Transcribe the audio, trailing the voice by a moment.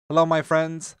Hello my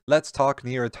friends, let's talk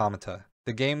Nier Automata,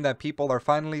 the game that people are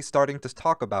finally starting to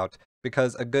talk about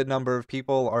because a good number of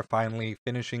people are finally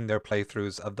finishing their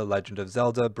playthroughs of The Legend of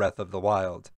Zelda Breath of the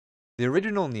Wild. The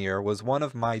original Nier was one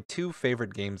of my two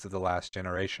favorite games of the last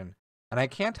generation, and I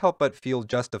can't help but feel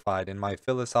justified in my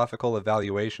philosophical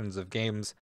evaluations of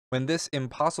games when this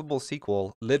impossible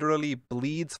sequel literally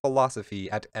bleeds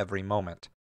philosophy at every moment.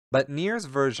 But Nier's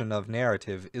version of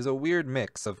narrative is a weird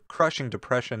mix of crushing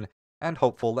depression and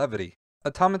hopeful levity.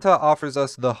 Automata offers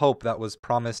us the hope that was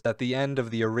promised at the end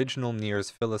of the original Nier's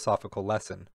philosophical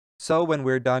lesson. So when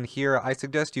we're done here, I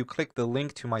suggest you click the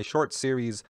link to my short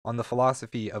series on the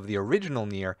philosophy of the original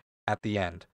Nier at the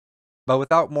end. But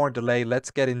without more delay, let's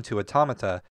get into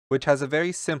Automata, which has a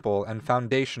very simple and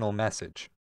foundational message.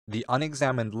 The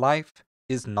unexamined life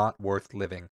is not worth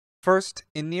living. First,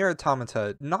 in Nier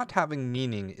Automata, not having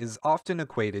meaning is often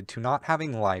equated to not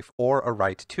having life or a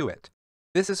right to it.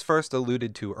 This is first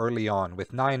alluded to early on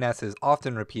with 9S's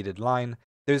often repeated line,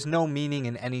 "There's no meaning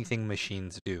in anything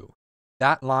machines do."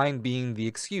 That line being the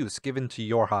excuse given to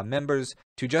Yorha members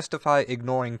to justify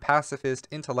ignoring pacifist,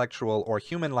 intellectual, or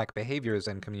human-like behaviors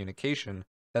and communication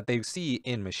that they see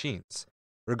in machines.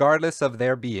 Regardless of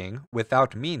their being,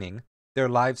 without meaning, their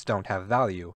lives don't have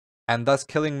value, and thus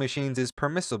killing machines is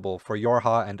permissible for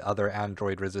Yorha and other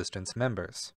android resistance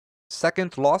members.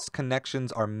 Second, lost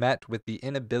connections are met with the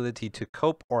inability to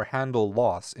cope or handle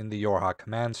loss in the Yorha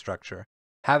command structure.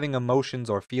 Having emotions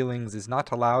or feelings is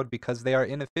not allowed because they are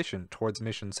inefficient towards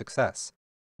mission success.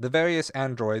 The various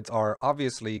androids are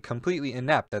obviously completely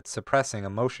inept at suppressing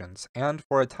emotions, and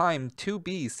for a time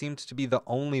 2B seemed to be the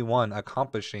only one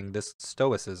accomplishing this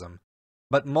stoicism.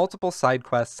 But multiple side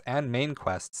quests and main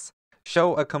quests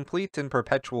show a complete and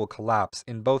perpetual collapse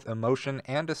in both emotion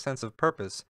and a sense of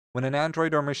purpose when an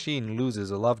android or machine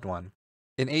loses a loved one.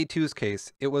 In A2's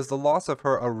case, it was the loss of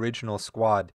her original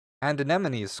squad, and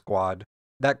Anemone's squad,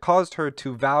 that caused her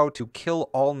to vow to kill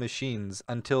all machines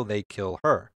until they kill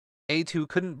her. A2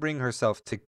 couldn't bring herself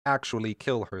to actually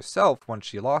kill herself once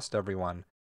she lost everyone,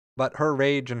 but her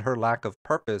rage and her lack of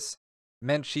purpose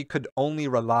meant she could only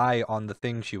rely on the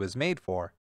thing she was made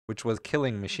for, which was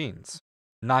killing machines.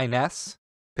 9S,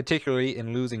 particularly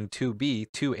in losing 2B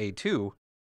to A2,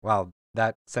 wow,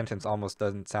 that sentence almost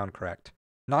doesn't sound correct.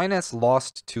 9S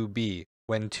lost 2B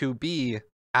when 2B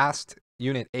asked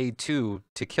Unit A2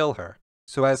 to kill her,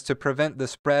 so as to prevent the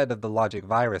spread of the logic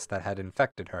virus that had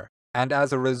infected her. And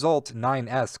as a result,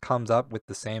 9S comes up with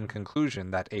the same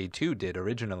conclusion that A2 did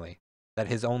originally, that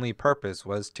his only purpose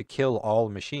was to kill all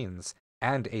machines,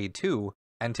 and A2,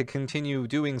 and to continue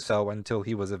doing so until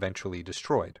he was eventually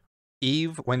destroyed.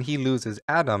 Eve, when he loses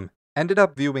Adam, ended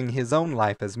up viewing his own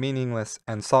life as meaningless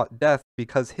and sought death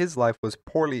because his life was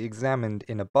poorly examined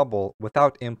in a bubble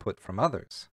without input from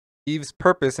others. Eve's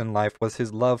purpose in life was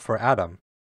his love for Adam,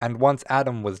 and once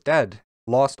Adam was dead,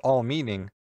 lost all meaning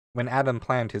when Adam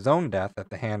planned his own death at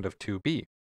the hand of 2B.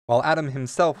 While Adam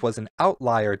himself was an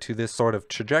outlier to this sort of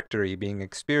trajectory being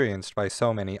experienced by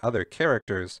so many other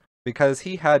characters, because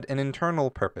he had an internal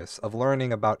purpose of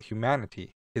learning about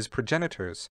humanity, his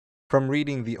progenitors, from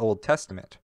reading the Old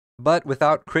Testament. But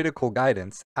without critical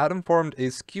guidance, Adam formed a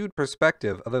skewed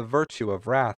perspective of a virtue of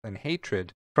wrath and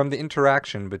hatred from the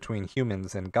interaction between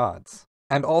humans and gods.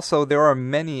 And also, there are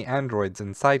many androids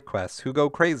in side quests who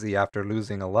go crazy after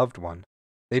losing a loved one.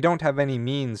 They don't have any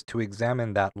means to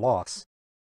examine that loss,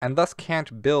 and thus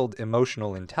can't build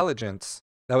emotional intelligence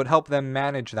that would help them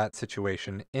manage that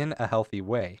situation in a healthy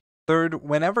way. Third,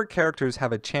 whenever characters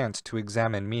have a chance to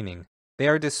examine meaning, they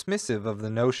are dismissive of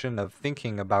the notion of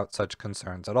thinking about such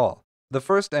concerns at all. The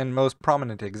first and most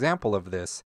prominent example of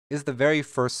this is the very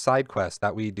first side quest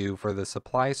that we do for the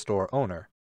supply store owner,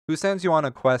 who sends you on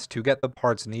a quest to get the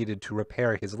parts needed to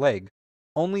repair his leg,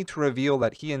 only to reveal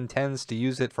that he intends to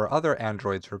use it for other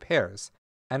androids' repairs,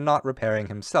 and not repairing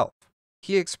himself.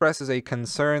 He expresses a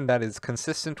concern that is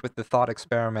consistent with the thought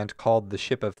experiment called the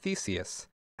Ship of Theseus,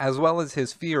 as well as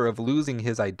his fear of losing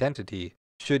his identity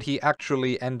should he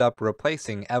actually end up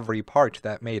replacing every part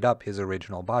that made up his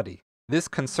original body. This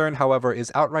concern, however,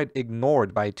 is outright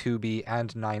ignored by 2B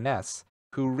and 9S,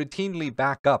 who routinely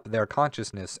back up their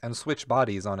consciousness and switch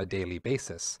bodies on a daily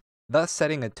basis, thus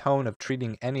setting a tone of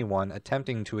treating anyone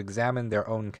attempting to examine their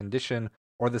own condition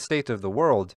or the state of the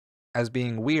world as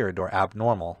being weird or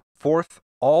abnormal. Fourth,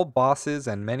 all bosses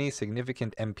and many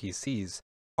significant NPCs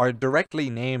are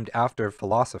directly named after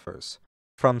philosophers,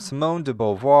 from Simone de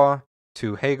Beauvoir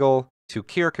to Hegel, to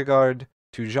Kierkegaard,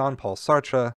 to Jean-Paul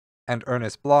Sartre, and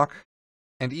Ernest Bloch,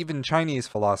 and even Chinese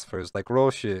philosophers like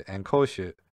Roshi and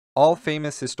Koshi all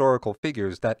famous historical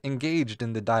figures that engaged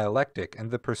in the dialectic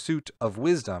and the pursuit of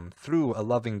wisdom through a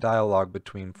loving dialogue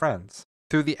between friends.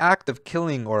 Through the act of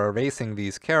killing or erasing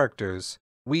these characters,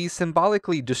 we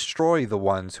symbolically destroy the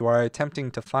ones who are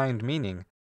attempting to find meaning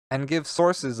and give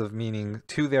sources of meaning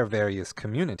to their various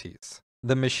communities.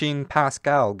 The machine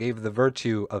Pascal gave the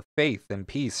virtue of faith and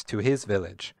peace to his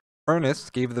village.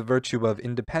 Ernest gave the virtue of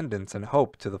independence and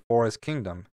hope to the forest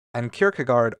kingdom, and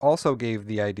Kierkegaard also gave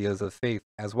the ideas of faith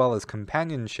as well as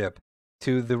companionship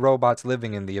to the robots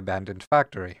living in the abandoned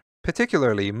factory.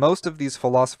 Particularly, most of these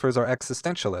philosophers are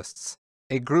existentialists,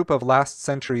 a group of last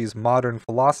century's modern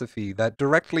philosophy that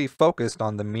directly focused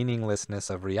on the meaninglessness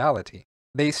of reality.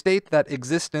 They state that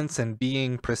existence and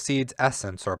being precedes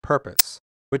essence or purpose,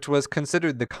 which was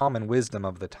considered the common wisdom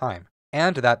of the time,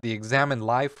 and that the examined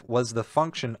life was the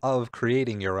function of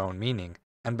creating your own meaning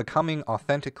and becoming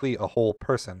authentically a whole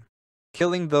person.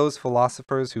 Killing those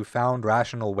philosophers who found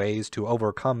rational ways to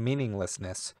overcome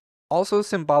meaninglessness also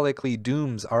symbolically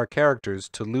dooms our characters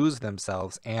to lose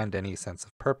themselves and any sense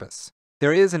of purpose.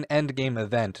 There is an endgame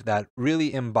event that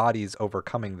really embodies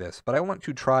overcoming this, but I want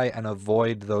to try and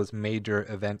avoid those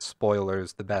major event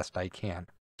spoilers the best I can.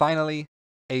 Finally,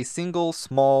 a single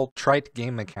small trite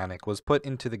game mechanic was put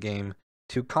into the game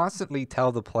to constantly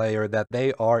tell the player that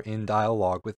they are in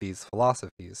dialogue with these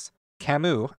philosophies.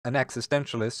 Camus, an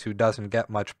existentialist who doesn't get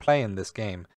much play in this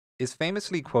game, is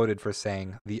famously quoted for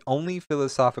saying, "The only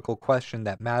philosophical question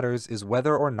that matters is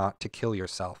whether or not to kill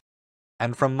yourself."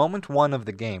 And from moment one of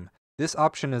the game, this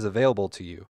option is available to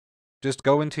you. Just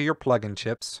go into your plugin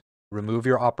chips, remove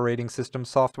your operating system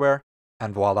software,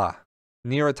 and voila.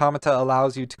 Nier Automata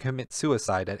allows you to commit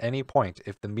suicide at any point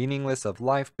if the meaningless of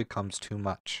life becomes too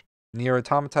much. Nier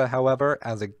Automata, however,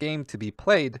 as a game to be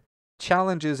played,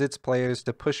 challenges its players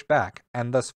to push back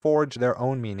and thus forge their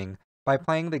own meaning by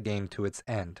playing the game to its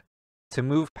end, to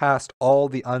move past all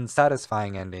the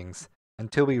unsatisfying endings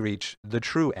until we reach the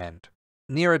true end.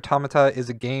 Nier Automata is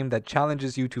a game that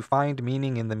challenges you to find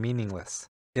meaning in the meaningless.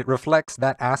 It reflects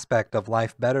that aspect of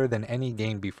life better than any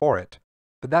game before it,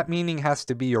 but that meaning has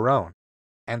to be your own,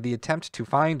 and the attempt to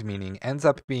find meaning ends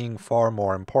up being far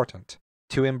more important.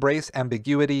 To embrace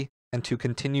ambiguity and to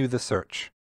continue the search,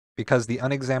 because the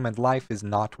unexamined life is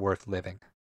not worth living.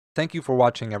 Thank you for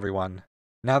watching, everyone.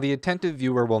 Now the attentive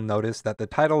viewer will notice that the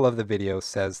title of the video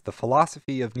says The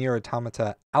Philosophy of Nier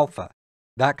Automata Alpha.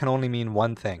 That can only mean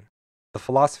one thing. The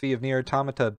Philosophy of Nier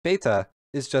Automata Beta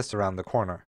is just around the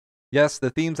corner. Yes, the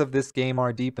themes of this game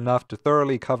are deep enough to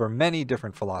thoroughly cover many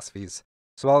different philosophies,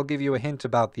 so I'll give you a hint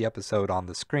about the episode on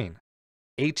the screen.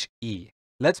 HE.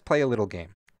 Let's play a little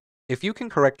game. If you can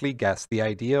correctly guess the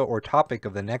idea or topic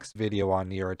of the next video on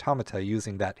Nier Automata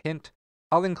using that hint,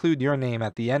 I'll include your name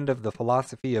at the end of the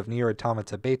Philosophy of Nier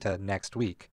Automata Beta next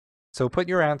week. So put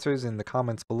your answers in the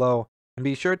comments below, and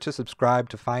be sure to subscribe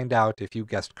to find out if you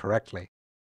guessed correctly.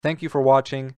 Thank you for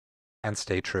watching, and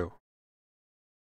stay true.